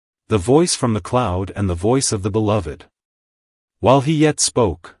The voice from the cloud and the voice of the beloved. While he yet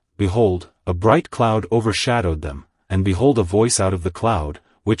spoke, behold, a bright cloud overshadowed them, and behold a voice out of the cloud,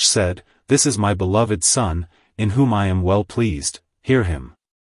 which said, This is my beloved Son, in whom I am well pleased, hear him.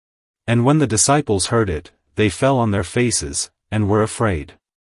 And when the disciples heard it, they fell on their faces, and were afraid.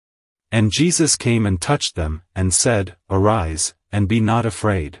 And Jesus came and touched them, and said, Arise, and be not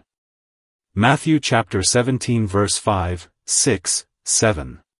afraid. Matthew chapter 17 verse 5, 6,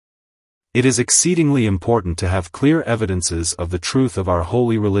 7. It is exceedingly important to have clear evidences of the truth of our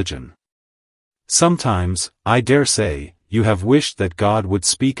holy religion. Sometimes, I dare say, you have wished that God would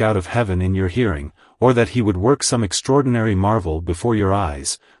speak out of heaven in your hearing, or that he would work some extraordinary marvel before your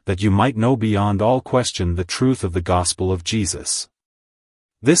eyes, that you might know beyond all question the truth of the gospel of Jesus.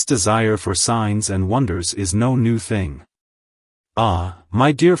 This desire for signs and wonders is no new thing. Ah,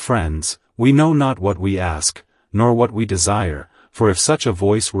 my dear friends, we know not what we ask, nor what we desire, for if such a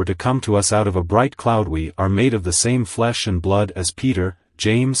voice were to come to us out of a bright cloud, we are made of the same flesh and blood as Peter,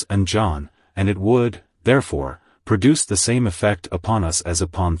 James and John, and it would, therefore, produce the same effect upon us as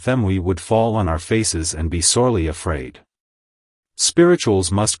upon them. We would fall on our faces and be sorely afraid.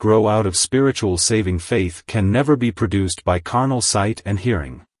 Spirituals must grow out of spiritual. Saving faith can never be produced by carnal sight and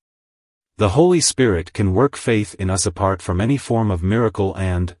hearing. The Holy Spirit can work faith in us apart from any form of miracle,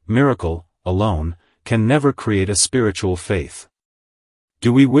 and miracle, alone, can never create a spiritual faith.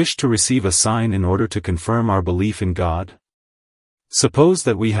 Do we wish to receive a sign in order to confirm our belief in God? Suppose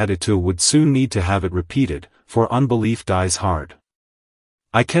that we had it too, would soon need to have it repeated, for unbelief dies hard.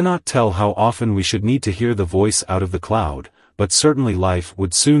 I cannot tell how often we should need to hear the voice out of the cloud, but certainly life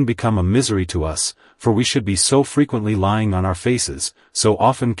would soon become a misery to us, for we should be so frequently lying on our faces, so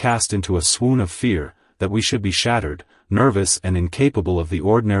often cast into a swoon of fear, that we should be shattered, nervous and incapable of the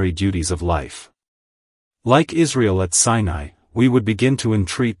ordinary duties of life. Like Israel at Sinai, we would begin to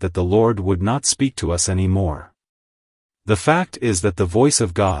entreat that the Lord would not speak to us any more. The fact is that the voice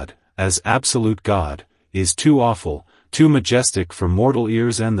of God, as absolute God, is too awful, too majestic for mortal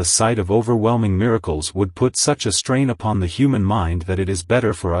ears, and the sight of overwhelming miracles would put such a strain upon the human mind that it is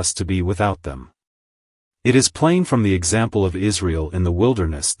better for us to be without them. It is plain from the example of Israel in the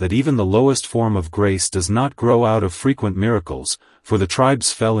wilderness that even the lowest form of grace does not grow out of frequent miracles, for the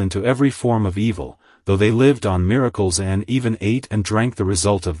tribes fell into every form of evil, though they lived on miracles and even ate and drank the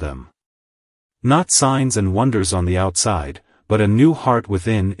result of them. Not signs and wonders on the outside, but a new heart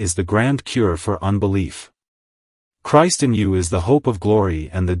within is the grand cure for unbelief. Christ in you is the hope of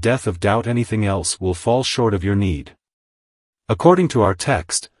glory, and the death of doubt. Anything else will fall short of your need. According to our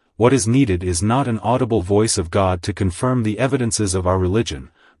text, what is needed is not an audible voice of God to confirm the evidences of our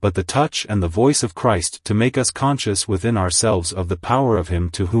religion, but the touch and the voice of Christ to make us conscious within ourselves of the power of him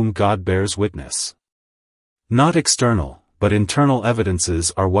to whom God bears witness. Not external, but internal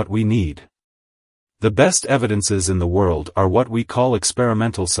evidences are what we need. The best evidences in the world are what we call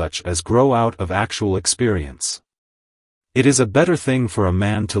experimental, such as grow out of actual experience. It is a better thing for a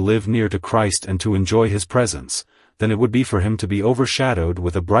man to live near to Christ and to enjoy his presence, than it would be for him to be overshadowed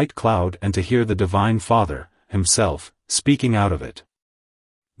with a bright cloud and to hear the Divine Father, himself, speaking out of it.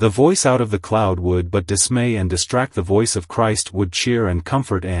 The voice out of the cloud would but dismay and distract. The voice of Christ would cheer and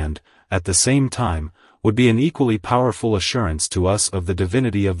comfort and, at the same time, would be an equally powerful assurance to us of the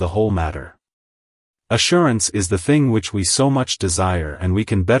divinity of the whole matter. Assurance is the thing which we so much desire, and we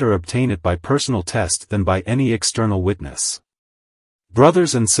can better obtain it by personal test than by any external witness.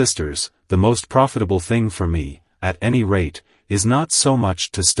 Brothers and sisters, the most profitable thing for me, at any rate, is not so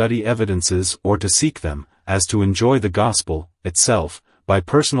much to study evidences or to seek them, as to enjoy the gospel itself, by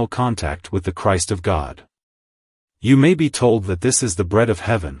personal contact with the Christ of God. You may be told that this is the bread of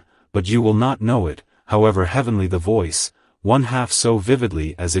heaven, but you will not know it, however heavenly the voice, one half so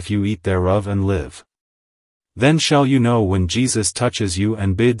vividly as if you eat thereof and live. Then shall you know when Jesus touches you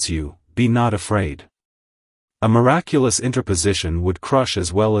and bids you, be not afraid. A miraculous interposition would crush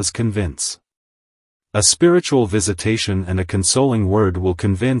as well as convince. A spiritual visitation and a consoling word will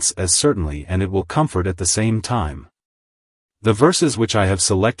convince as certainly, and it will comfort at the same time. The verses which I have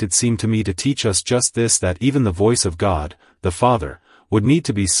selected seem to me to teach us just this, that even the voice of God, the Father, would need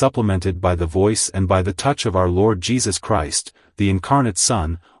to be supplemented by the voice and by the touch of our Lord Jesus Christ, the incarnate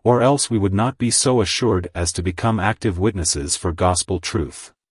Son, or else we would not be so assured as to become active witnesses for gospel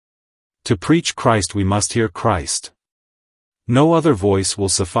truth. To preach Christ we must hear Christ. No other voice will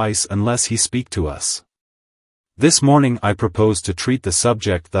suffice unless he speak to us. This morning I propose to treat the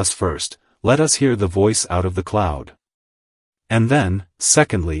subject thus: first, let us hear the voice out of the cloud. And then,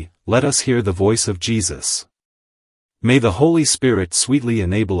 secondly, let us hear the voice of Jesus. May the Holy Spirit sweetly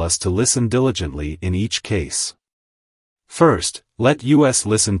enable us to listen diligently in each case. First, let us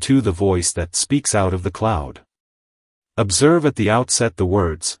listen to the voice that speaks out of the cloud. Observe at the outset the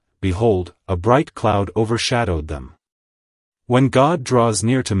words, "Behold, a bright cloud overshadowed them." When God draws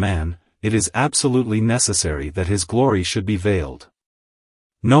near to man, it is absolutely necessary that his glory should be veiled.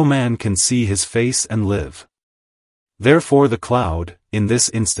 No man can see his face and live. Therefore the cloud, in this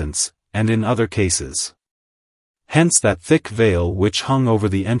instance, and in other cases. Hence that thick veil which hung over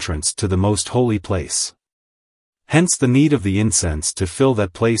the entrance to the most holy place. Hence the need of the incense to fill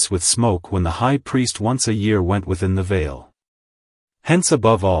that place with smoke when the high priest once a year went within the veil. Hence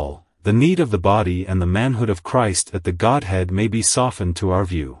above all, the need of the body and the manhood of Christ that the Godhead may be softened to our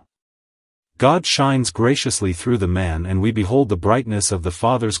view. God shines graciously through the man and we behold the brightness of the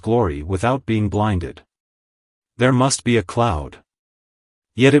Father's glory without being blinded. There must be a cloud.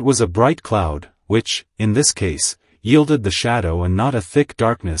 Yet it was a bright cloud, which, in this case, yielded the shadow and not a thick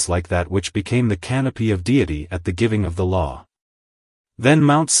darkness like that which became the canopy of deity at the giving of the law. Then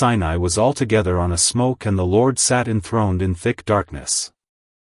Mount Sinai was altogether on a smoke and the Lord sat enthroned in thick darkness.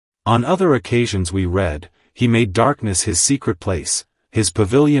 On other occasions we read, He made darkness His secret place, His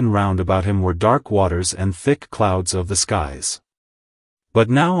pavilion round about Him were dark waters and thick clouds of the skies.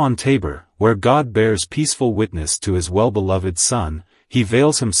 But now on Tabor, where God bears peaceful witness to His well-beloved Son, He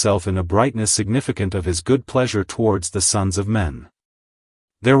veils Himself in a brightness significant of His good pleasure towards the sons of men.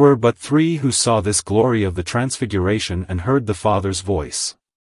 There were but 3 who saw this glory of the transfiguration and heard the Father's voice.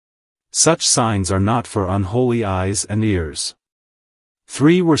 Such signs are not for unholy eyes and ears.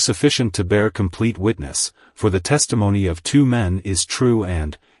 3 were sufficient to bear complete witness, for the testimony of 2 men is true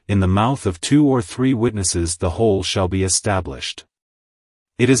and, in the mouth of 2 or 3 witnesses the whole shall be established.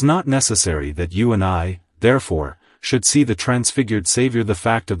 It is not necessary that you and I, therefore, should see the transfigured Savior. The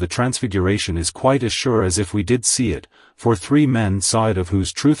fact of the transfiguration is quite as sure as if we did see it, for 3 men saw it of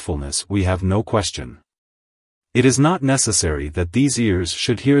whose truthfulness we have no question. It is not necessary that these ears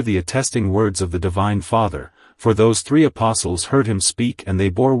should hear the attesting words of the Divine Father, for those 3 apostles heard Him speak and they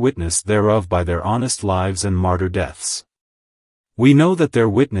bore witness thereof by their honest lives and martyr deaths. We know that their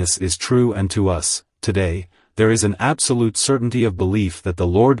witness is true, and to us, today, there is an absolute certainty of belief that the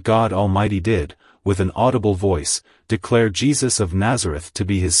Lord God Almighty did, with an audible voice, declare Jesus of Nazareth to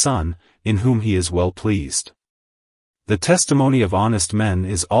be His Son, in whom He is well pleased. The testimony of honest men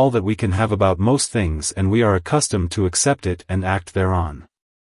is all that we can have about most things, and we are accustomed to accept it and act thereon.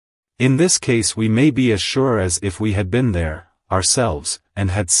 In this case we may be as sure as if we had been there, ourselves,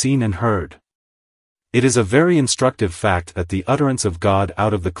 and had seen and heard. It is a very instructive fact that the utterance of God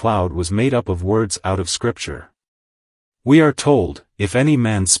out of the cloud was made up of words out of Scripture. We are told, if any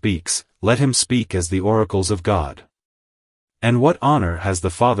man speaks, let him speak as the oracles of God. And what honor has the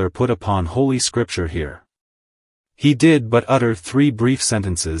Father put upon Holy Scripture here? He did but utter 3 brief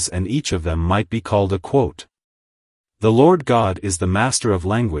sentences, and each of them might be called a quote. The Lord God is the master of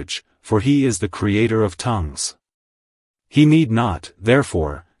language, for He is the creator of tongues. He need not,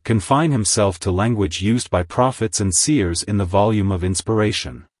 therefore, confine Himself to language used by prophets and seers in the volume of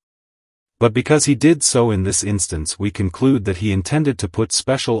inspiration. But because He did so in this instance, we conclude that He intended to put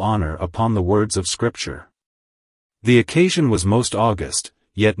special honor upon the words of Scripture. The occasion was most august,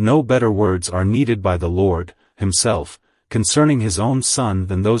 yet no better words are needed by the Lord Himself, concerning His own Son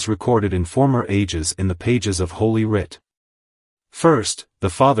than those recorded in former ages in the pages of Holy Writ. First, the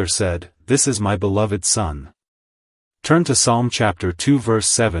Father said, "This is my beloved Son." Turn to Psalm chapter 2 verse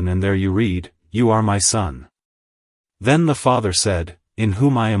 7 and there you read, "You are my Son." Then the Father said, "In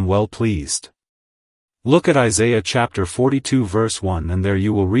whom I am well pleased." Look at Isaiah chapter 42 verse 1 and there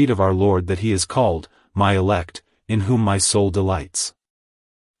you will read of our Lord that He is called, "My elect, in whom my soul delights."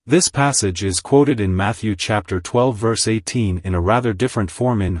 This passage is quoted in Matthew chapter 12 verse 18 in a rather different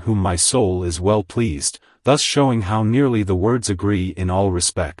form, "in whom my soul is well pleased," thus showing how nearly the words agree in all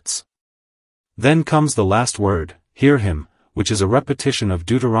respects. Then comes the last word, "Hear Him," which is a repetition of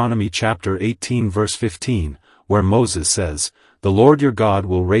Deuteronomy chapter 18 verse 15, where Moses says, "The Lord your God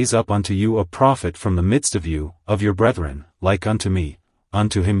will raise up unto you a prophet from the midst of you, of your brethren, like unto me,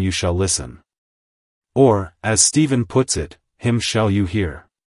 unto him you shall listen." Or, as Stephen puts it, "Him shall you hear."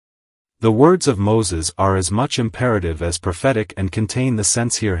 The words of Moses are as much imperative as prophetic and contain the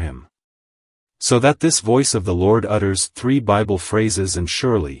sense "hear Him." So that this voice of the Lord utters 3 Bible phrases, and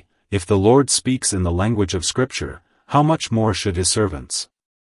surely, if the Lord speaks in the language of Scripture, how much more should His servants?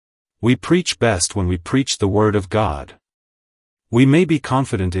 We preach best when we preach the Word of God. We may be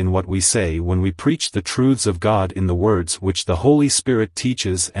confident in what we say when we preach the truths of God in the words which the Holy Spirit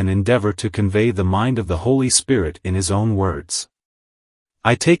teaches and endeavor to convey the mind of the Holy Spirit in His own words.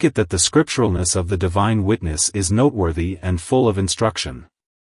 I take it that the scripturalness of the divine witness is noteworthy and full of instruction.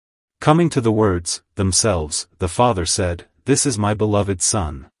 Coming to the words themselves, the Father said, "This is my beloved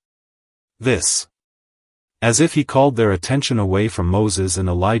Son." This. As if he called their attention away from Moses and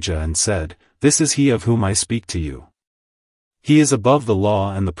Elijah and said, "This is he of whom I speak to you. He is above the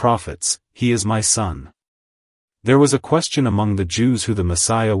law and the prophets, he is my Son." There was a question among the Jews who the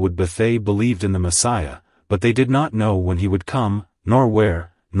Messiah would be. They believed in the Messiah, but they did not know when he would come, nor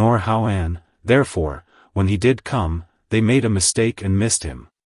where, nor how, and, therefore, when he did come, they made a mistake and missed him.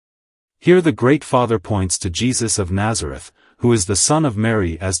 Here the great Father points to Jesus of Nazareth, who is the Son of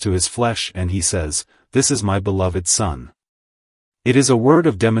Mary as to his flesh, and he says, "This is my beloved Son." It is a word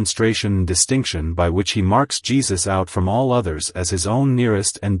of demonstration and distinction by which he marks Jesus out from all others as his own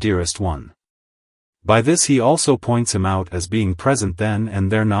nearest and dearest one. By this he also points him out as being present then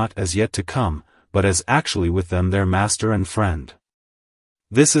and there, not as yet to come, but as actually with them, their master and friend.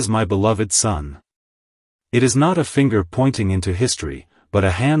 "This is my beloved Son." It is not a finger pointing into history, but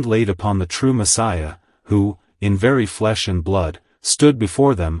a hand laid upon the true Messiah, who, in very flesh and blood, stood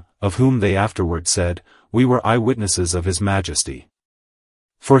before them, of whom they afterward said, "We were eyewitnesses of his majesty."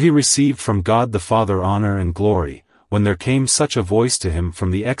 For he received from God the Father honor and glory, when there came such a voice to him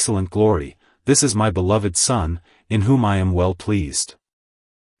from the excellent glory, "This is my beloved Son, in whom I am well pleased."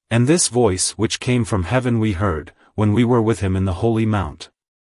 And this voice which came from heaven we heard, when we were with him in the holy mount.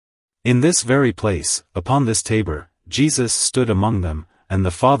 In this very place, upon this tabor, Jesus stood among them, and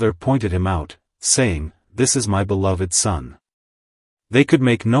the Father pointed him out, saying, "This is my beloved Son." They could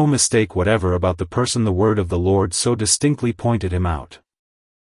make no mistake whatever about the person. The word of the Lord so distinctly pointed him out.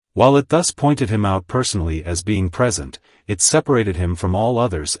 While it thus pointed him out personally as being present, it separated him from all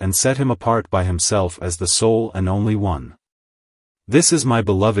others and set him apart by himself as the sole and only one. "This is my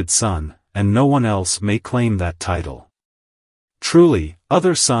beloved Son," and no one else may claim that title. Truly,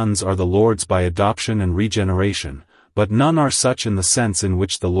 other sons are the Lord's by adoption and regeneration, but none are such in the sense in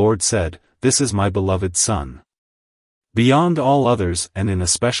which the Lord said, "This is my beloved Son." Beyond all others, and in a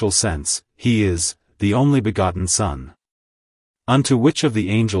special sense, he is the only begotten Son. Unto which of the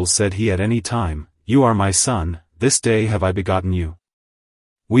angels said he at any time, "You are my Son, this day have I begotten you"?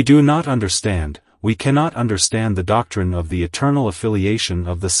 We do not understand, we cannot understand the doctrine of the eternal affiliation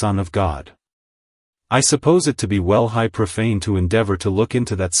of the Son of God. I suppose it to be well high profane to endeavor to look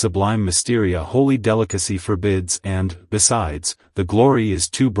into that sublime mystery. A holy delicacy forbids, and, besides, the glory is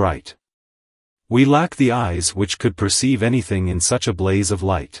too bright. We lack the eyes which could perceive anything in such a blaze of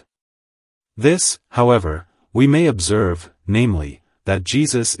light. This, however, we may observe, namely, that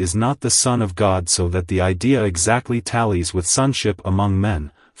Jesus is not the Son of God, so that the idea exactly tallies with sonship among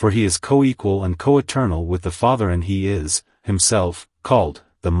men, for he is co-equal and co-eternal with the Father, and he is, himself, called,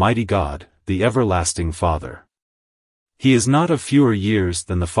 the mighty God, the everlasting Father. He is not of fewer years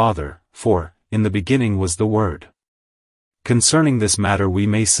than the Father, for, in the beginning was the Word. Concerning this matter we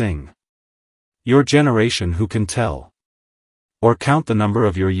may sing. Your generation who can tell? Or count the number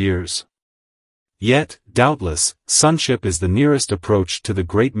of your years? Yet, doubtless, sonship is the nearest approach to the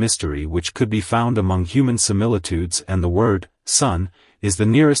great mystery which could be found among human similitudes, and the word, Son, is the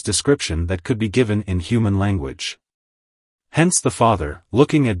nearest description that could be given in human language. Hence the Father,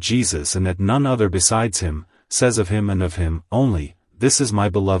 looking at Jesus and at none other besides him, says of him and of him only, "This is my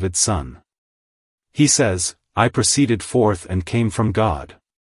beloved Son." He says, "I proceeded forth and came from God."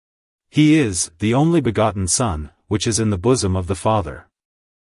 He is the only begotten Son, which is in the bosom of the Father.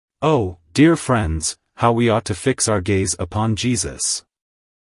 Oh, dear friends, how we ought to fix our gaze upon Jesus.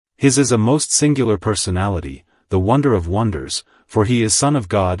 His is a most singular personality, the wonder of wonders, for he is Son of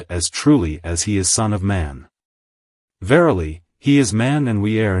God as truly as he is Son of man. Verily, he is man, and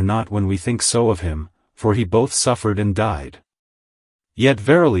we err not when we think so of him, for he both suffered and died. Yet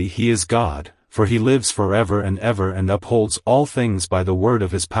verily he is God, for he lives forever and ever and upholds all things by the word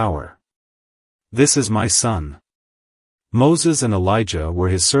of his power. This is my Son. Moses and Elijah were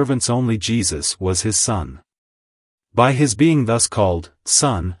his servants, only Jesus was his Son. By his being thus called,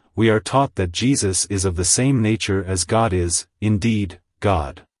 Son, we are taught that Jesus is of the same nature as God is, indeed,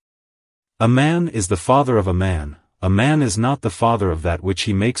 God. A man is the father of a man is not the father of that which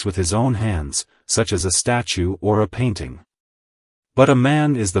he makes with his own hands, such as a statue or a painting. But a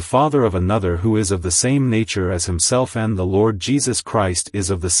man is the father of another who is of the same nature as himself, and the Lord Jesus Christ is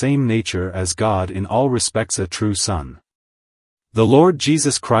of the same nature as God, in all respects a true Son. The Lord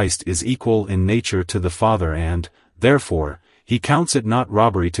Jesus Christ is equal in nature to the Father, and, therefore, he counts it not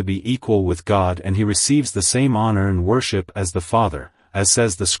robbery to be equal with God, and he receives the same honor and worship as the Father, as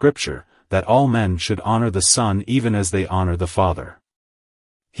says the Scripture, that all men should honor the Son even as they honor the Father.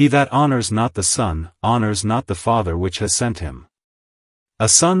 He that honors not the Son, honors not the Father which has sent him. A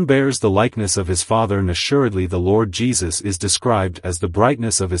son bears the likeness of his father, and assuredly the Lord Jesus is described as the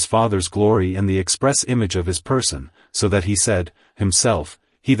brightness of his Father's glory and the express image of his person, so that he said, himself,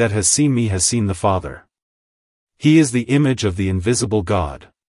 "He that has seen me has seen the Father." He is the image of the invisible God.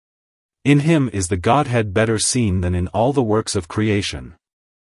 In him is the Godhead better seen than in all the works of creation.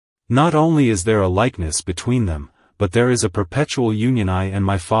 Not only is there a likeness between them, but there is a perpetual union. I and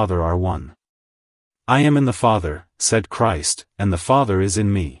my Father are one. I am in the Father, said Christ, and the Father is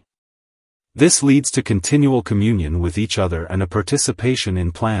in me. This leads to continual communion with each other and a participation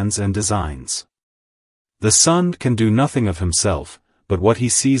in plans and designs. The Son can do nothing of himself, but what he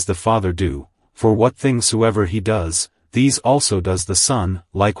sees the Father do, for what things soever he does, these also does the Son,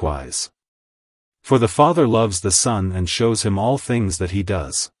 likewise. For the Father loves the Son and shows him all things that he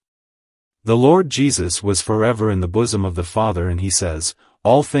does. The Lord Jesus was forever in the bosom of the Father, and he says,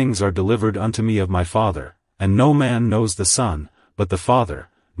 "All things are delivered unto me of my Father, and no man knows the Son, but the Father,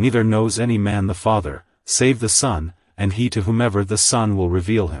 neither knows any man the Father, save the Son, and he to whomever the Son will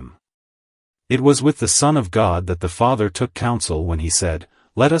reveal him." It was with the Son of God that the Father took counsel when he said,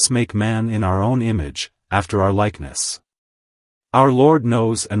 "Let us make man in our own image, after our likeness." Our Lord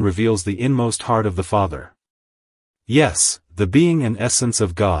knows and reveals the inmost heart of the Father. Yes, the being and essence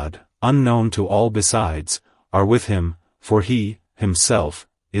of God, unknown to all besides, are with him, for he, himself,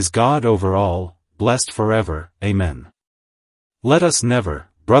 is God over all, blessed forever, Amen. Let us never,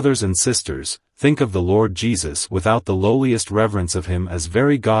 brothers and sisters, think of the Lord Jesus without the lowliest reverence of him as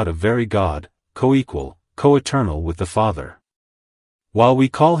very God of very God, co-equal, co-eternal with the Father. While we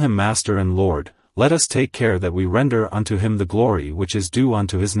call him Master and Lord, let us take care that we render unto him the glory which is due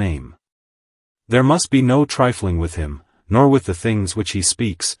unto his name. There must be no trifling with him, nor with the things which he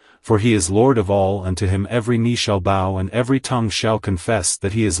speaks, for he is Lord of all, and to him every knee shall bow and every tongue shall confess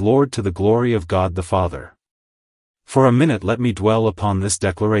that he is Lord, to the glory of God the Father. For a minute let me dwell upon this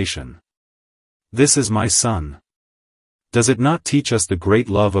declaration. This is my Son. Does it not teach us the great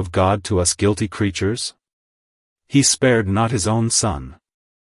love of God to us guilty creatures? He spared not his own Son.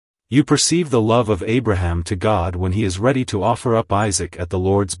 You perceive the love of Abraham to God when he is ready to offer up Isaac at the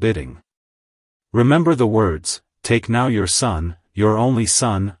Lord's bidding. Remember the words, "Take now your son, your only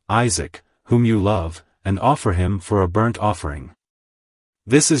son, Isaac, whom you love, and offer him for a burnt offering."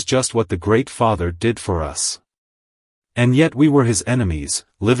 This is just what the great Father did for us. And yet we were his enemies,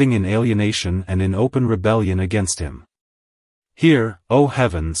 living in alienation and in open rebellion against him. Hear, O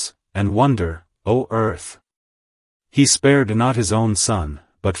heavens, and wonder, O earth. He spared not his own Son,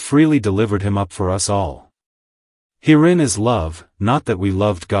 but freely delivered him up for us all. Herein is love, not that we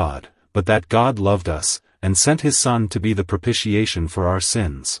loved God, but that God loved us, and sent his Son to be the propitiation for our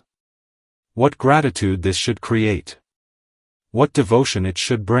sins. What gratitude this should create! What devotion it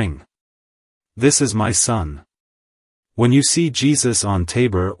should bring! This is my Son. When you see Jesus on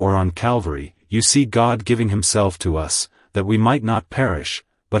Tabor or on Calvary, you see God giving himself to us, that we might not perish,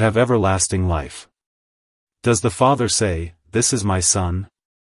 but have everlasting life. Does the Father say, "This is my Son"?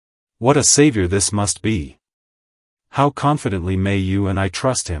 What a Savior this must be! How confidently may you and I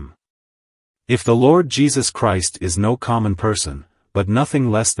trust him! If the Lord Jesus Christ is no common person, but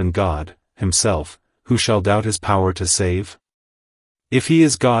nothing less than God, himself, who shall doubt his power to save? If he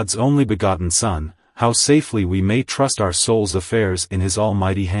is God's only begotten Son, how safely we may trust our soul's affairs in his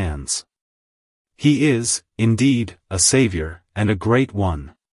almighty hands. He is, indeed, a Savior, and a great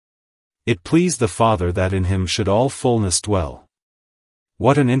one. It pleased the Father that in him should all fullness dwell.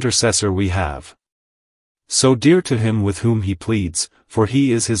 What an intercessor we have! So dear to him with whom he pleads, for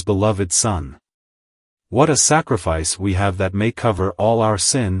he is his beloved Son. What a sacrifice we have that may cover all our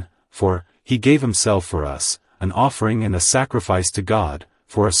sin, for he gave himself for us, an offering and a sacrifice to God,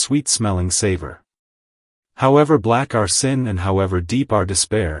 for a sweet-smelling savor. However black our sin and however deep our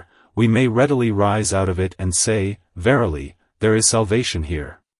despair, we may readily rise out of it and say, "Verily, there is salvation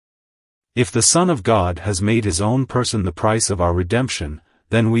here." If the Son of God has made his own person the price of our redemption,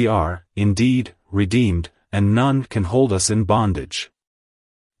 then we are, indeed, redeemed, and none can hold us in bondage.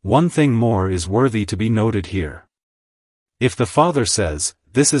 One thing more is worthy to be noted here. If the Father says,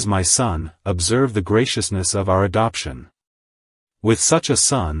 "This is my Son," observe the graciousness of our adoption. With such a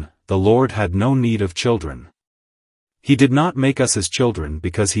Son, the Lord had no need of children. He did not make us his children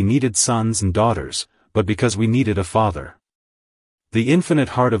because he needed sons and daughters, but because we needed a Father. The infinite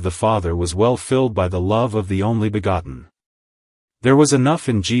heart of the Father was well filled by the love of the only begotten. There was enough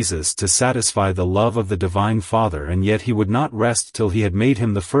in Jesus to satisfy the love of the divine Father, and yet he would not rest till he had made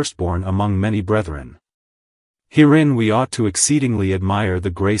him the firstborn among many brethren. Herein we ought to exceedingly admire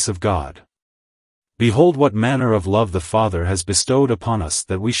the grace of God. Behold what manner of love the Father has bestowed upon us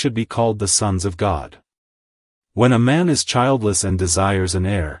that we should be called the sons of God. When a man is childless and desires an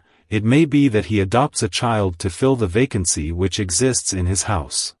heir, it may be that he adopts a child to fill the vacancy which exists in his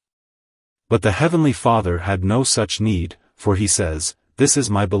house. But the Heavenly Father had no such need, for he says, "This is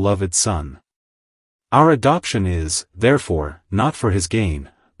my beloved Son." Our adoption is, therefore, not for his gain,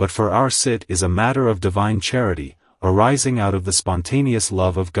 but for our sake is a matter of divine charity, arising out of the spontaneous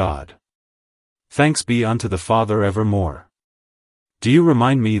love of God. Thanks be unto the Father evermore. Do you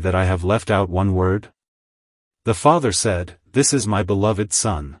remind me that I have left out one word? The Father said, "This is my beloved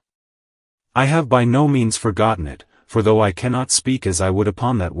Son." I have by no means forgotten it, for though I cannot speak as I would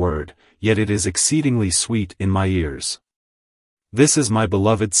upon that word, yet it is exceedingly sweet in my ears. This is my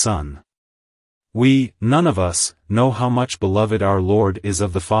beloved Son. We, none of us, know how much beloved our Lord is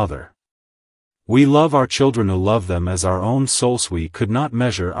of the Father. We love our children who love them as our own souls. We could not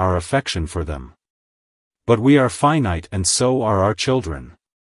measure our affection for them. But we are finite and so are our children.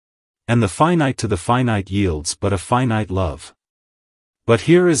 And the finite to the finite yields but a finite love. But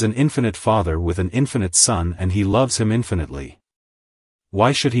here is an infinite Father with an infinite Son and he loves him infinitely.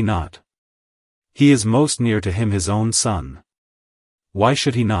 Why should he not? He is most near to him his own Son. Why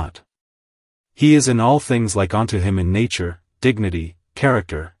should he not? He is in all things like unto him in nature, dignity,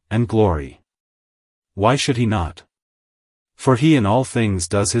 character, and glory. Why should he not? For he in all things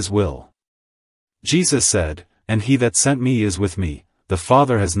does his will. Jesus said, "And he that sent me is with me, the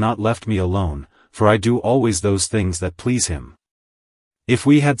Father has not left me alone, for I do always those things that please him." If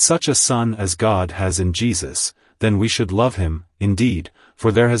we had such a Son as God has in Jesus, then we should love him, indeed,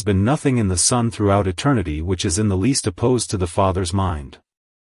 for there has been nothing in the Son throughout eternity which is in the least opposed to the Father's mind.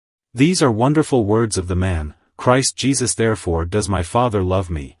 These are wonderful words of the man, Christ Jesus. Therefore does my Father love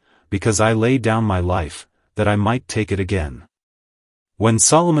me, because I lay down my life, that I might take it again. When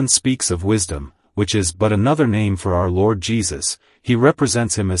Solomon speaks of wisdom, which is but another name for our Lord Jesus, he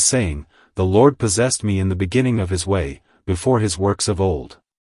represents him as saying, "The Lord possessed me in the beginning of his way, before his works of old.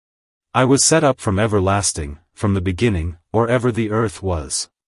 I was set up from everlasting, from the beginning, or ever the earth was.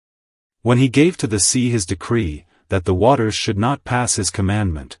 When he gave to the sea his decree, that the waters should not pass his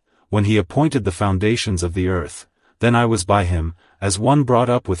commandment, when he appointed the foundations of the earth, then I was by him, as one brought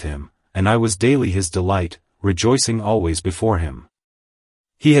up with him, and I was daily his delight, rejoicing always before him.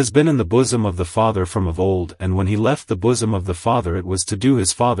 He has been in the bosom of the Father from of old, and when he left the bosom of the Father it was to do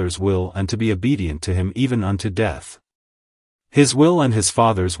his Father's will and to be obedient to him even unto death. His will and his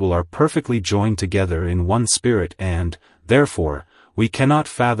Father's will are perfectly joined together in one spirit and, therefore, we cannot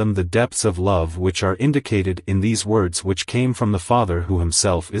fathom the depths of love which are indicated in these words which came from the Father who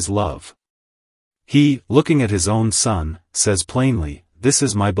himself is love. He, looking at his own Son, says plainly, "This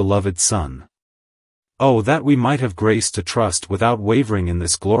is my beloved Son." Oh, that we might have grace to trust without wavering in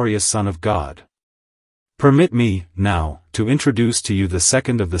this glorious Son of God. Permit me, now, to introduce to you the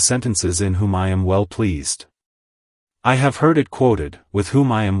second of the sentences in whom I am well pleased. I have heard it quoted, "with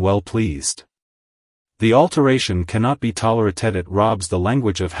whom I am well pleased." The alteration cannot be tolerated. It robs the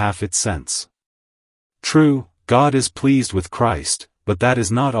language of half its sense. True, God is pleased with Christ, but that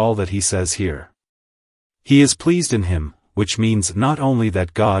is not all that he says here. He is pleased in him, which means not only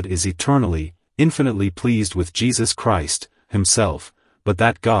that God is eternally, infinitely pleased with Jesus Christ, himself, but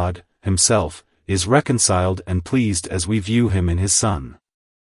that God, himself, is reconciled and pleased as we view him in his Son.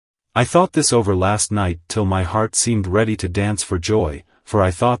 I thought this over last night till my heart seemed ready to dance for joy, for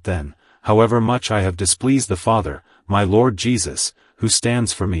I thought then, however much I have displeased the Father, my Lord Jesus, who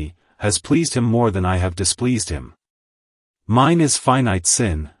stands for me, has pleased him more than I have displeased him. Mine is finite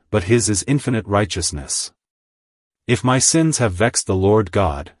sin, but his is infinite righteousness. If my sins have vexed the Lord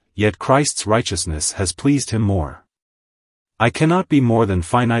God, yet Christ's righteousness has pleased him more. I cannot be more than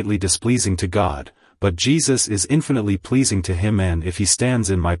finitely displeasing to God, but Jesus is infinitely pleasing to him, and if he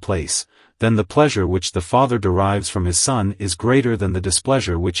stands in my place, then the pleasure which the Father derives from his Son is greater than the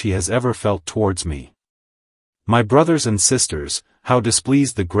displeasure which he has ever felt towards me. My brothers and sisters, how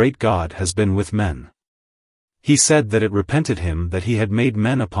displeased the great God has been with men. He said that it repented him that he had made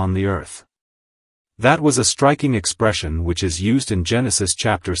men upon the earth. That was a striking expression which is used in Genesis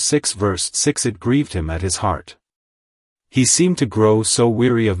chapter 6 verse 6. It grieved him at his heart. He seemed to grow so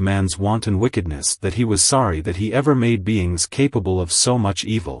weary of man's wanton wickedness that he was sorry that he ever made beings capable of so much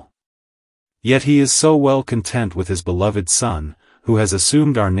evil. Yet he is so well content with his beloved Son, who has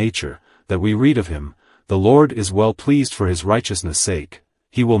assumed our nature, that we read of him, "The Lord is well pleased for his righteousness' sake,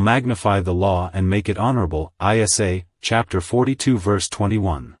 he will magnify the law and make it honorable." Isa. chapter 42 verse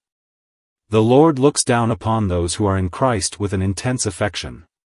 21. The Lord looks down upon those who are in Christ with an intense affection.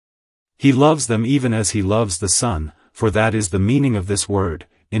 He loves them even as he loves the Son, for that is the meaning of this word,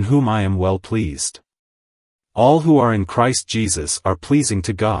 "in whom I am well pleased." All who are in Christ Jesus are pleasing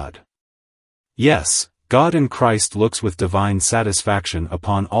to God. Yes, God in Christ looks with divine satisfaction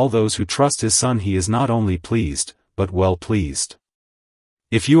upon all those who trust his Son. He is not only pleased, but well pleased.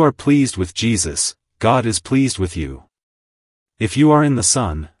 If you are pleased with Jesus, God is pleased with you. If you are in the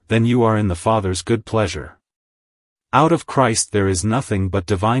Son, then you are in the Father's good pleasure. Out of Christ there is nothing but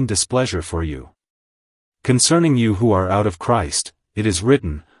divine displeasure for you. Concerning you who are out of Christ, it is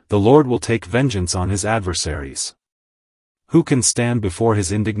written, the Lord will take vengeance on his adversaries. Who can stand before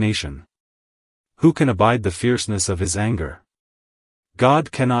his indignation? Who can abide the fierceness of his anger?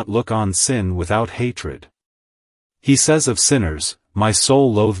 God cannot look on sin without hatred. He says of sinners, my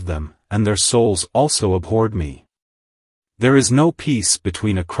soul loathed them, and their souls also abhorred me. There is no peace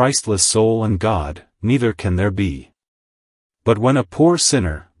between a Christless soul and God, neither can there be. But when a poor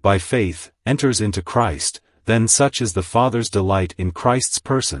sinner, by faith, enters into Christ, then such is the Father's delight in Christ's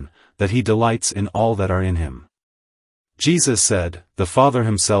person, that he delights in all that are in him. Jesus said, the Father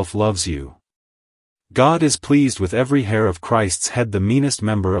himself loves you. God is pleased with every hair of Christ's head. The meanest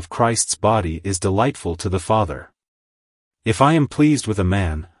member of Christ's body is delightful to the Father. If I am pleased with a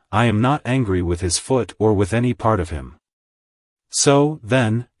man, I am not angry with his foot or with any part of him. So,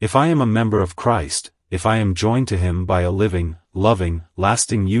 then, if I am a member of Christ, if I am joined to him by a living, loving,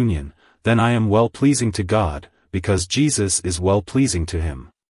 lasting union, then I am well-pleasing to God, because Jesus is well-pleasing to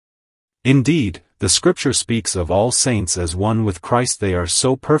him. Indeed, the Scripture speaks of all saints as one with Christ. They are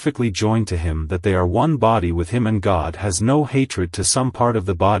so perfectly joined to him that they are one body with him, and God has no hatred to some part of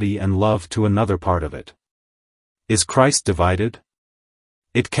the body and love to another part of it. Is Christ divided?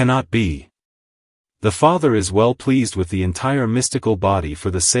 It cannot be. The Father is well pleased with the entire mystical body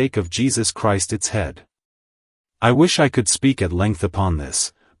for the sake of Jesus Christ its head. I wish I could speak at length upon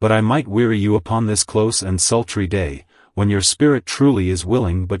this, but I might weary you upon this close and sultry day, when your spirit truly is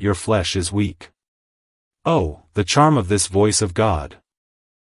willing but your flesh is weak. Oh, the charm of this voice of God!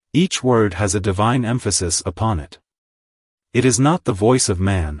 Each word has a divine emphasis upon it. It is not the voice of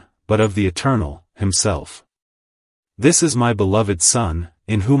man, but of the Eternal, himself. This is my beloved Son,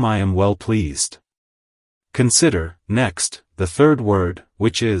 in whom I am well pleased. Consider, next, the third word,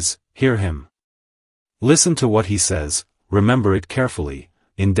 which is, hear him. Listen to what he says, remember it carefully,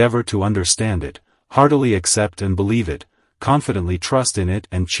 endeavor to understand it, heartily accept and believe it, confidently trust in it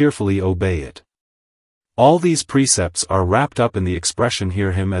and cheerfully obey it. All these precepts are wrapped up in the expression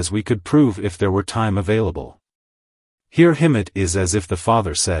hear him, as we could prove if there were time available. Hear him. It is as if the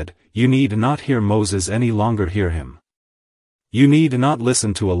Father said, you need not hear Moses any longer, hear him. You need not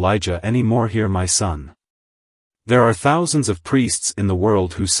listen to Elijah any more, hear my Son. There are thousands of priests in the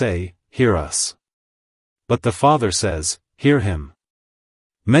world who say, hear us. But the Father says, hear him.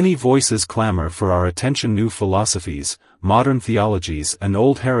 Many voices clamor for our attention. New philosophies, modern theologies and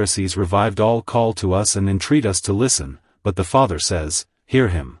old heresies revived all call to us and entreat us to listen, but the Father says, hear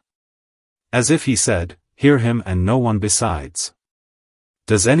him. As if he said, hear him and no one besides.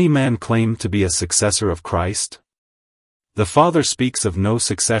 Does any man claim to be a successor of Christ? The Father speaks of no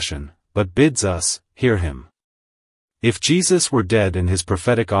succession, but bids us, hear him. If Jesus were dead and his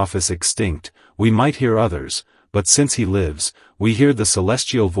prophetic office extinct, we might hear others, but since he lives, we hear the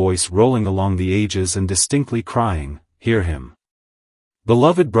celestial voice rolling along the ages and distinctly crying, hear him.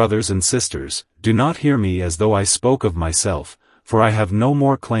 Beloved brothers and sisters, do not hear me as though I spoke of myself, for I have no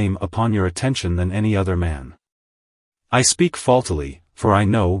more claim upon your attention than any other man. I speak faultily, for I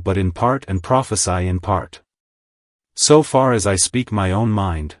know but in part and prophesy in part. So far as I speak my own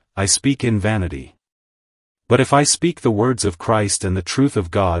mind, I speak in vanity. But if I speak the words of Christ and the truth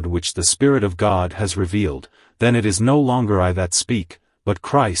of God which the Spirit of God has revealed, then it is no longer I that speak, but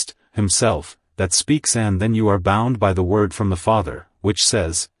Christ, himself, that speaks. And then you are bound by the word from the Father, which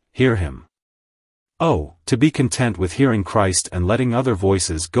says, hear him. Oh, to be content with hearing Christ and letting other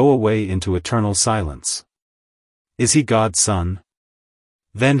voices go away into eternal silence. Is he God's Son?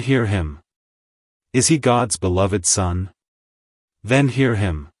 Then hear him. Is he God's beloved Son? Then hear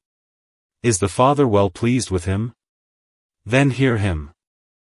him. Is the Father well pleased with him? Then hear him.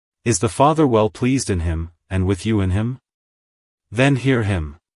 Is the Father well pleased in him, and with you in him? Then hear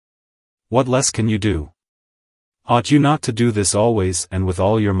him. What less can you do? Ought you not to do this always and with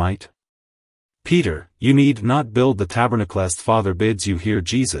all your might? Peter, you need not build the tabernacle. Father bids you hear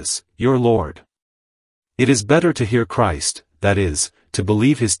Jesus, your Lord. It is better to hear Christ, that is, to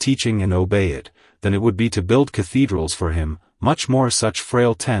believe his teaching and obey it, than it would be to build cathedrals for him, much more such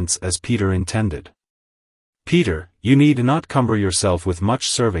frail tents as Peter intended. Peter, you need not cumber yourself with much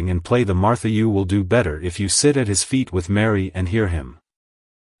serving and play the Martha. You will do better if you sit at his feet with Mary and hear him.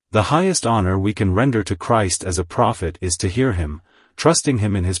 The highest honor we can render to Christ as a prophet is to hear him, trusting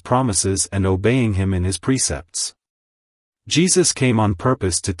him in his promises and obeying him in his precepts. Jesus came on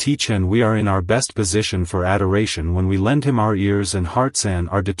purpose to teach, and we are in our best position for adoration when we lend him our ears and hearts and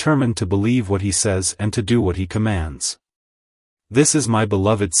are determined to believe what he says and to do what he commands. This is my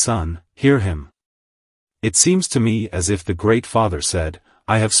beloved Son, hear him. It seems to me as if the great Father said,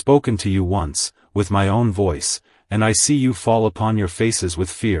 I have spoken to you once, with my own voice, and I see you fall upon your faces with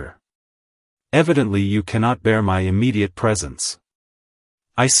fear. Evidently you cannot bear my immediate presence.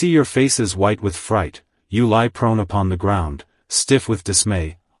 I see your faces white with fright, you lie prone upon the ground, stiff with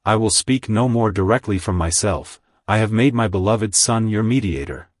dismay. I will speak no more directly from myself, I have made my beloved Son your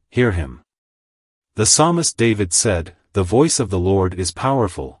mediator, hear him. The psalmist David said, The voice of the Lord is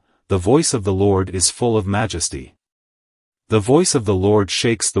powerful, the voice of the Lord is full of majesty. The voice of the Lord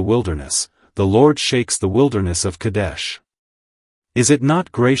shakes the wilderness, the Lord shakes the wilderness of Kadesh. Is it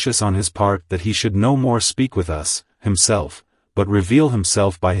not gracious on his part that he should no more speak with us, himself, but reveal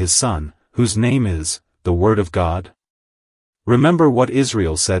himself by his Son, whose name is, the Word of God? Remember what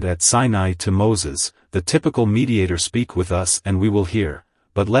Israel said at Sinai to Moses, the typical mediator, speak with us and we will hear,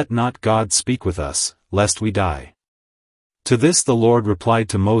 but let not God speak with us, lest we die. To this the Lord replied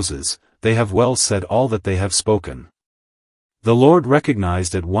to Moses, They have well said all that they have spoken. The Lord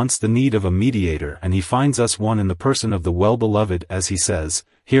recognized at once the need of a mediator, and he finds us one in the person of the well-beloved, as he says,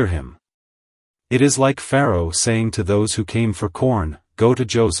 hear him. It is like Pharaoh saying to those who came for corn, Go to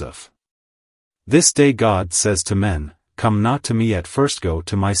Joseph. This day God says to men, Come not to me, at first go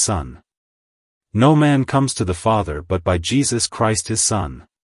to my Son. No man comes to the Father but by Jesus Christ his Son.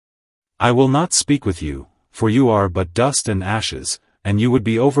 I will not speak with you, for you are but dust and ashes, and you would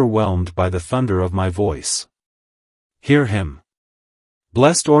be overwhelmed by the thunder of my voice. Hear him.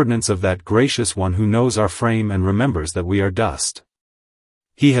 Blessed ordinance of that gracious one who knows our frame and remembers that we are dust.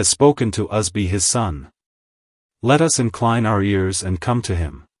 He has spoken to us by his Son. Let us incline our ears and come to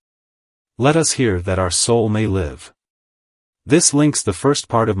him. Let us hear that our soul may live. This links the first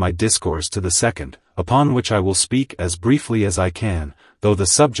part of my discourse to the second, upon which I will speak as briefly as I can, though the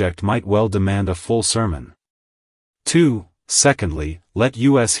subject might well demand a full sermon. 2. Secondly, let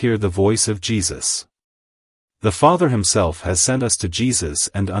us hear the voice of Jesus. The Father himself has sent us to Jesus,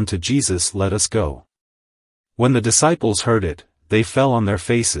 and unto Jesus let us go. When the disciples heard it, they fell on their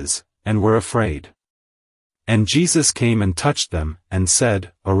faces, and were afraid. And Jesus came and touched them, and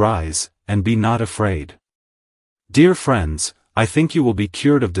said, Arise, and be not afraid. Dear friends, I think you will be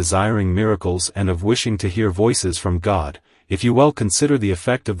cured of desiring miracles and of wishing to hear voices from God, if you well consider the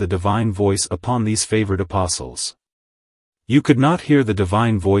effect of the divine voice upon these favored apostles. You could not hear the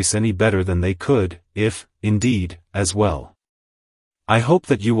divine voice any better than they could, if, indeed, as well. I hope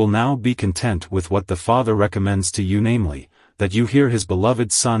that you will now be content with what the Father recommends to you, namely, that you hear his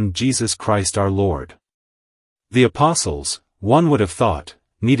beloved Son Jesus Christ our Lord. The apostles, one would have thought,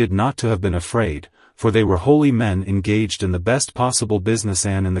 needed not to have been afraid, for they were holy men engaged in the best possible business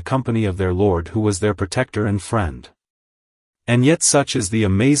and in the company of their Lord, who was their protector and friend. And yet such is the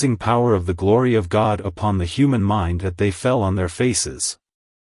amazing power of the glory of God upon the human mind that they fell on their faces.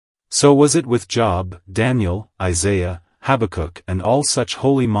 So was it with Job, Daniel, Isaiah, Habakkuk, and all such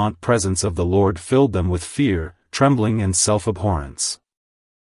holy presence of the Lord filled them with fear, trembling and self-abhorrence.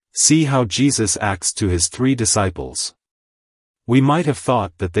 See how Jesus acts to his 3 disciples. We might have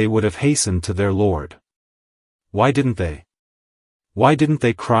thought that they would have hastened to their Lord. Why didn't they? Why didn't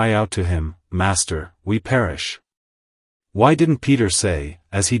they cry out to him, Master, we perish? Why didn't Peter say,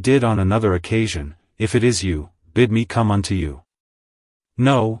 as he did on another occasion, If it is you, bid me come unto you?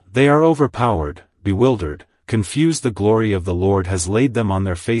 No, they are overpowered, bewildered, confused. The glory of the Lord has laid them on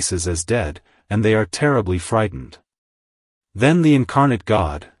their faces as dead, and they are terribly frightened. Then the incarnate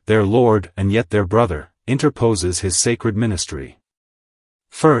God, their Lord and yet their brother, interposes his sacred ministry.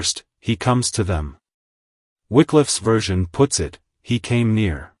 First, he comes to them. Wycliffe's version puts it, he came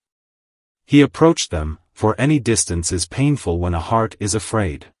near. He approached them, for any distance is painful when a heart is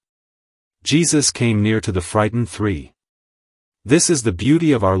afraid. Jesus came near to the frightened 3. This is the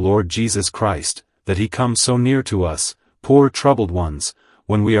beauty of our Lord Jesus Christ, that he comes so near to us, poor troubled ones,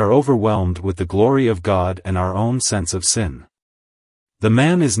 when we are overwhelmed with the glory of God and our own sense of sin. The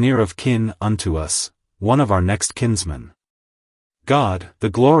man is near of kin unto us, one of our next kinsmen. God,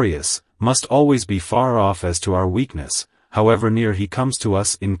 the glorious, must always be far off as to our weakness, however near he comes to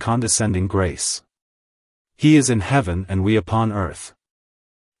us in condescending grace. He is in heaven and we upon earth.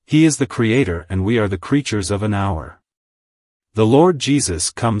 He is the Creator and we are the creatures of an hour. The Lord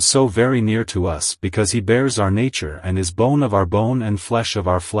Jesus comes so very near to us because he bears our nature and is bone of our bone and flesh of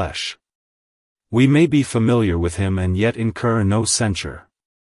our flesh. We may be familiar with him and yet incur no censure.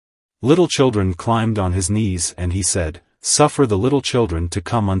 Little children climbed on his knees and he said, Suffer the little children to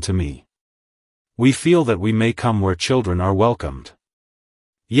come unto me. We feel that we may come where children are welcomed.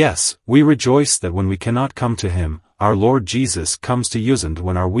 Yes, we rejoice that when we cannot come to him, our Lord Jesus comes to us, and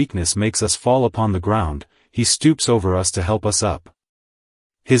when our weakness makes us fall upon the ground, he stoops over us to help us up.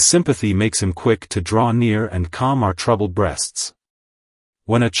 His sympathy makes him quick to draw near and calm our troubled breasts.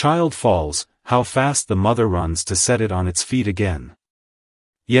 When a child falls, how fast the mother runs to set it on its feet again.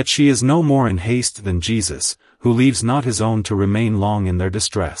 Yet she is no more in haste than Jesus, who leaves not his own to remain long in their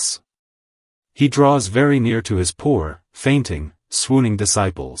distress. He draws very near to his poor, fainting, swooning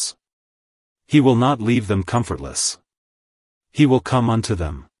disciples. He will not leave them comfortless. He will come unto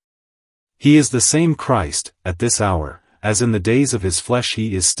them. He is the same Christ, at this hour, as in the days of his flesh.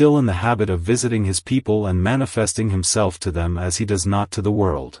 He is still in the habit of visiting his people and manifesting himself to them as he does not to the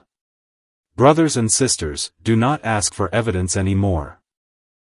world. Brothers and sisters, do not ask for evidence any more.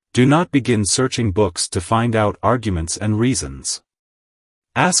 Do not begin searching books to find out arguments and reasons.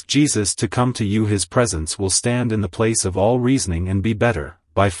 Ask Jesus to come to you. His presence will stand in the place of all reasoning and be better,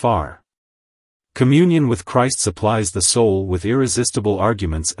 by far. Communion with Christ supplies the soul with irresistible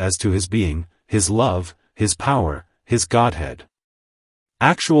arguments as to his being, his love, his power, his Godhead.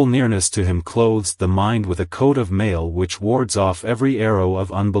 Actual nearness to him clothes the mind with a coat of mail which wards off every arrow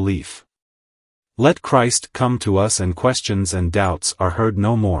of unbelief. Let Christ come to us and questions and doubts are heard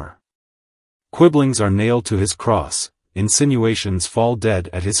no more. Quibblings are nailed to his cross, insinuations fall dead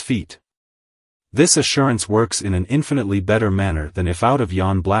at his feet. This assurance works in an infinitely better manner than if out of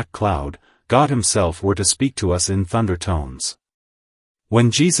yon black cloud, God himself were to speak to us in thunder tones.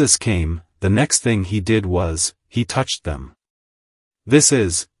 When Jesus came, the next thing he did was, he touched them. This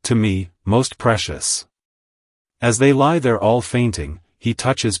is, to me, most precious. As they lie there all fainting, he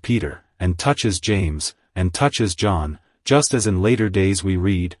touches Peter, and touches James, and touches John, just as in later days we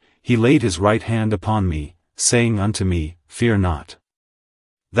read, he laid his right hand upon me, saying unto me, Fear not.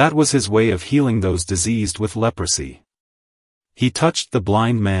 That was his way of healing those diseased with leprosy. He touched the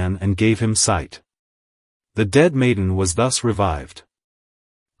blind man and gave him sight. The dead maiden was thus revived.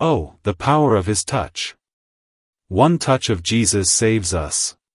 Oh, the power of his touch! One touch of Jesus saves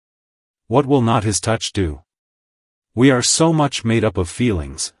us. What will not his touch do? We are so much made up of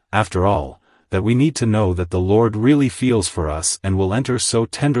feelings, after all, that we need to know that the Lord really feels for us and will enter so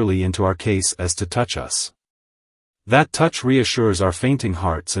tenderly into our case as to touch us. That touch reassures our fainting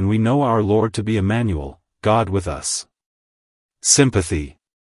hearts, and we know our Lord to be Emmanuel, God with us. Sympathy.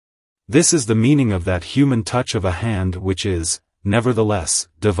 This is the meaning of that human touch of a hand which is, nevertheless,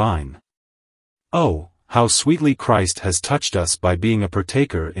 divine. Oh, how sweetly Christ has touched us by being a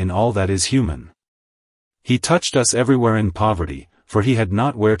partaker in all that is human. He touched us everywhere in poverty, for he had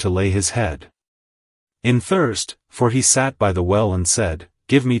not where to lay his head. In thirst, for he sat by the well and said,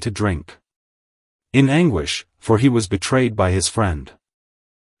 Give me to drink. In anguish, for he was betrayed by his friend.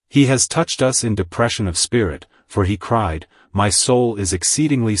 He has touched us in depression of spirit, for he cried, My soul is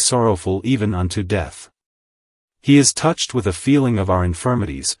exceedingly sorrowful even unto death. He is touched with a feeling of our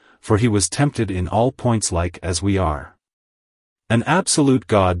infirmities, for he was tempted in all points like as we are. An absolute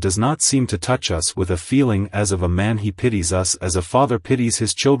God does not seem to touch us with a feeling as of a man. He pities us as a father pities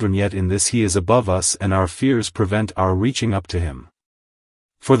his children, yet in this he is above us and our fears prevent our reaching up to him.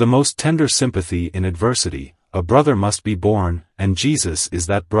 For the most tender sympathy in adversity, a brother must be born, and Jesus is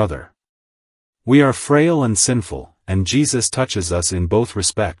that brother. We are frail and sinful, and Jesus touches us in both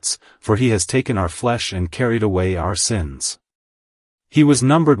respects, for he has taken our flesh and carried away our sins. He was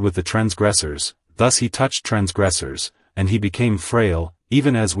numbered with the transgressors, thus he touched transgressors, and he became frail,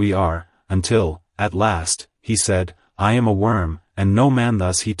 even as we are, until, at last, he said, I am a worm, and no man.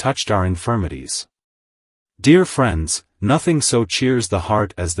 Thus he touched our infirmities. Dear friends, nothing so cheers the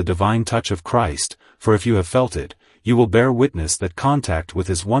heart as the divine touch of Christ, for if you have felt it, you will bear witness that contact with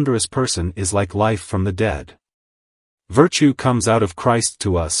his wondrous person is like life from the dead. Virtue comes out of Christ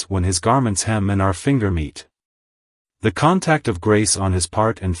to us when his garment's hem and our finger meet. The contact of grace on his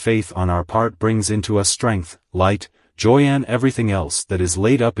part and faith on our part brings into us strength, light, joy and everything else that is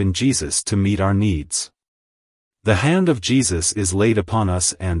laid up in Jesus to meet our needs. The hand of Jesus is laid upon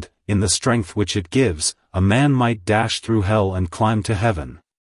us and, in the strength which it gives, a man might dash through hell and climb to heaven.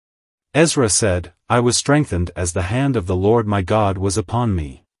 Ezra said, I was strengthened as the hand of the Lord my God was upon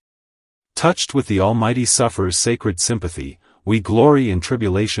me. Touched with the Almighty Sufferer's sacred sympathy, we glory in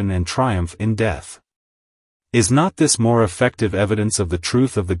tribulation and triumph in death. Is not this more effective evidence of the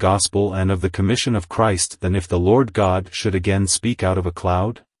truth of the gospel and of the commission of Christ than if the Lord God should again speak out of a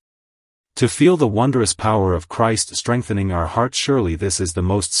cloud? To feel the wondrous power of Christ strengthening our hearts, surely this is the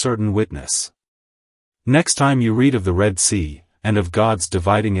most certain witness. Next time you read of the Red Sea, and of God's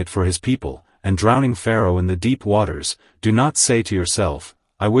dividing it for his people, and drowning Pharaoh in the deep waters, do not say to yourself,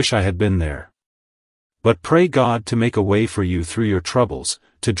 I wish I had been there. But pray God to make a way for you through your troubles,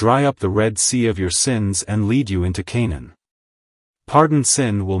 to dry up the Red Sea of your sins and lead you into Canaan. Pardoned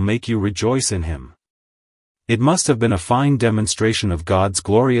sin will make you rejoice in him. It must have been a fine demonstration of God's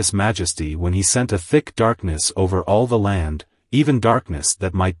glorious majesty when he sent a thick darkness over all the land, even darkness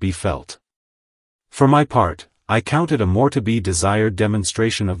that might be felt. For my part, I count it a more to be desired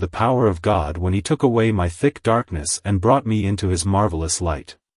demonstration of the power of God when he took away my thick darkness and brought me into his marvelous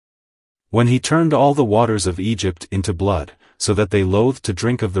light. When he turned all the waters of Egypt into blood, so that they loathed to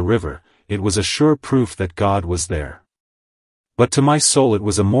drink of the river, it was a sure proof that God was there. But to my soul it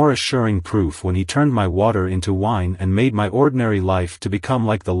was a more assuring proof when he turned my water into wine and made my ordinary life to become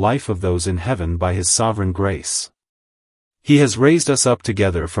like the life of those in heaven by his sovereign grace. He has raised us up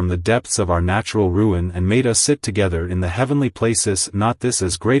together from the depths of our natural ruin and made us sit together in the heavenly places. Not this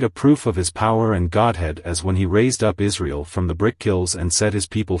as great a proof of his power and Godhead as when he raised up Israel from the brick-kilns and set his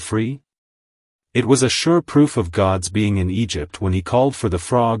people free? It was a sure proof of God's being in Egypt when he called for the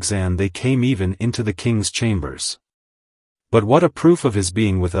frogs and they came even into the king's chambers. But what a proof of his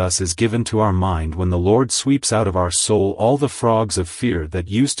being with us is given to our mind when the Lord sweeps out of our soul all the frogs of fear that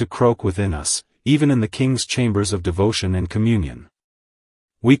used to croak within us, even in the king's chambers of devotion and communion.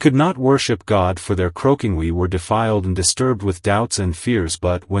 We could not worship God for their croaking. We were defiled and disturbed with doubts and fears,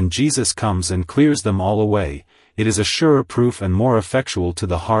 but when Jesus comes and clears them all away, it is a surer proof and more effectual to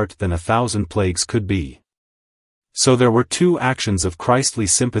the heart than 1,000 plagues could be. So there were two actions of Christly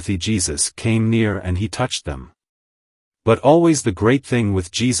sympathy. Jesus came near and he touched them. But always the great thing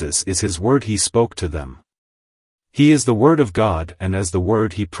with Jesus is his word. He spoke to them. He is the Word of God, and as the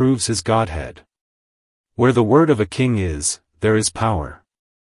Word he proves his Godhead. Where the word of a king is, there is power.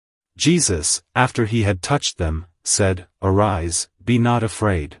 Jesus, after he had touched them, said, "Arise, be not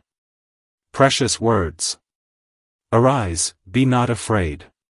afraid." Precious words. Arise, be not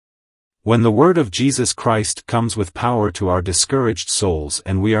afraid. When the word of Jesus Christ comes with power to our discouraged souls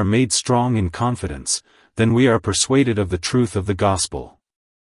and we are made strong in confidence, then we are persuaded of the truth of the gospel.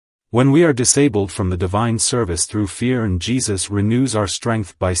 When we are disabled from the divine service through fear, and Jesus renews our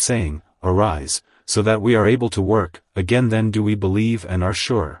strength by saying, "Arise," so that we are able to work, again then do we believe and are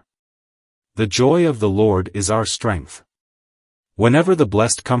sure. The joy of the Lord is our strength. Whenever the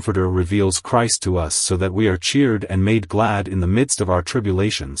blessed Comforter reveals Christ to us so that we are cheered and made glad in the midst of our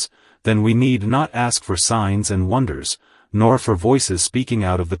tribulations, then we need not ask for signs and wonders, nor for voices speaking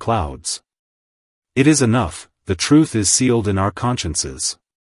out of the clouds. It is enough, the truth is sealed in our consciences.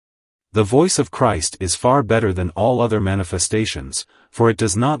 The voice of Christ is far better than all other manifestations, for it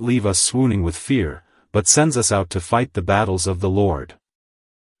does not leave us swooning with fear, but sends us out to fight the battles of the Lord.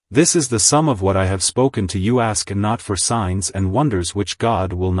 This is the sum of what I have spoken to you. Ask not for signs and wonders which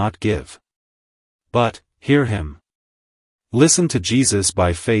God will not give. But, hear him. Listen to Jesus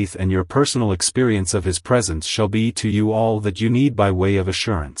by faith, and your personal experience of his presence shall be to you all that you need by way of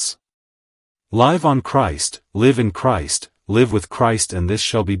assurance. Live on Christ, live in Christ, live with Christ, and this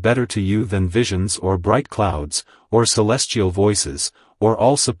shall be better to you than visions or bright clouds, or celestial voices, or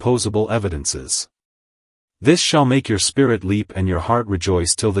all supposable evidences. This shall make your spirit leap and your heart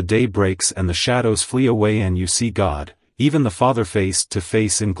rejoice till the day breaks and the shadows flee away and you see God, even the Father, face to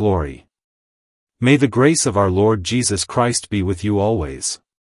face in glory. May the grace of our Lord Jesus Christ be with you always.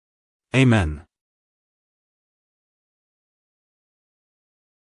 Amen.